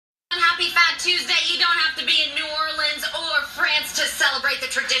Happy Fat Tuesday. You don't have to be in New Orleans or France to celebrate the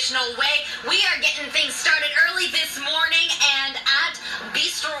traditional way. We are getting things started early this morning and at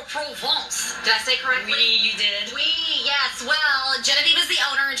Bistro Provence. Did I say correctly? Oui, you did. Oui, yes. Well, Genevieve is the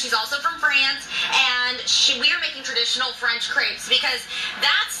owner and she's also from France. And we are making traditional French crepes because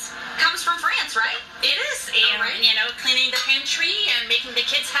that's comes from France, right? It is. And, you know, cleaning the pantry and making the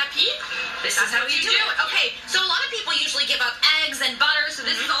kids happy. This is how you do it. Okay, so a lot of people usually give up eggs and butter, so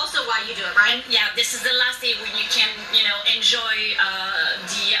this is also why you do it, right? Yeah, this is the last day when you can, you know, enjoy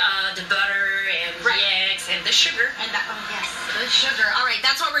the butter and the eggs and the sugar. And that, oh yes, the sugar. All right,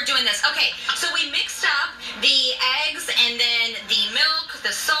 that's why we're doing this. Okay, so we mixed up the eggs and then the milk,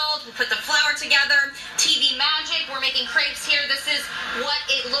 the salt, we put the flour together. TV magic, we're making crepes here. This is what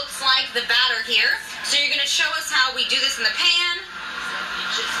it looks like, the batter here. So you're gonna show us how we do this in the pan.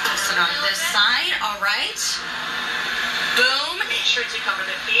 Just put it on this side, all right. Boom. Make sure to cover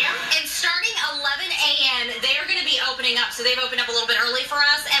the pan. And starting 11 a.m., they are going to be opening up. So they've opened up a little bit early for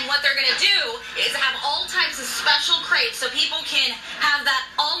us. And what they're going to do is have all types of special crepes so people can have that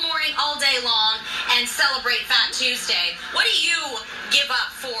all morning, all day long, and celebrate Fat Tuesday. What do you give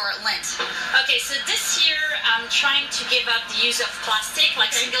up for Lent? Okay, so this year I'm trying to give up the use of plastic,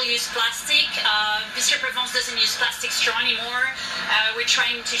 like single-use plastic. Bistro Provence doesn't use plastic straw anymore. We're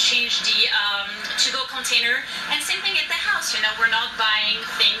trying to change the to-go container. And same thing at the house, you know, we're not buying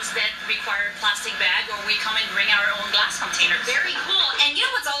things that require a plastic bag, or we come and bring our own glass container. Very cool. And you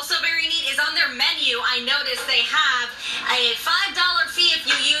know what's also very neat is on their menu, I noticed they have a $5 fee if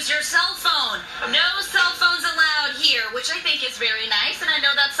you use your cell phone. No cell phones allowed here, which I think is very nice. And I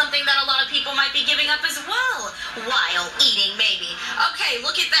know that's something that a lot of people might be giving up as well while eating, maybe. Okay,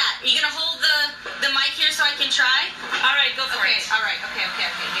 look at that. Are you going to hold the mic here so I can try? All right, go for it. All right. Okay.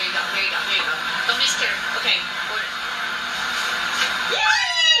 Here you go. Don't be scared. Okay.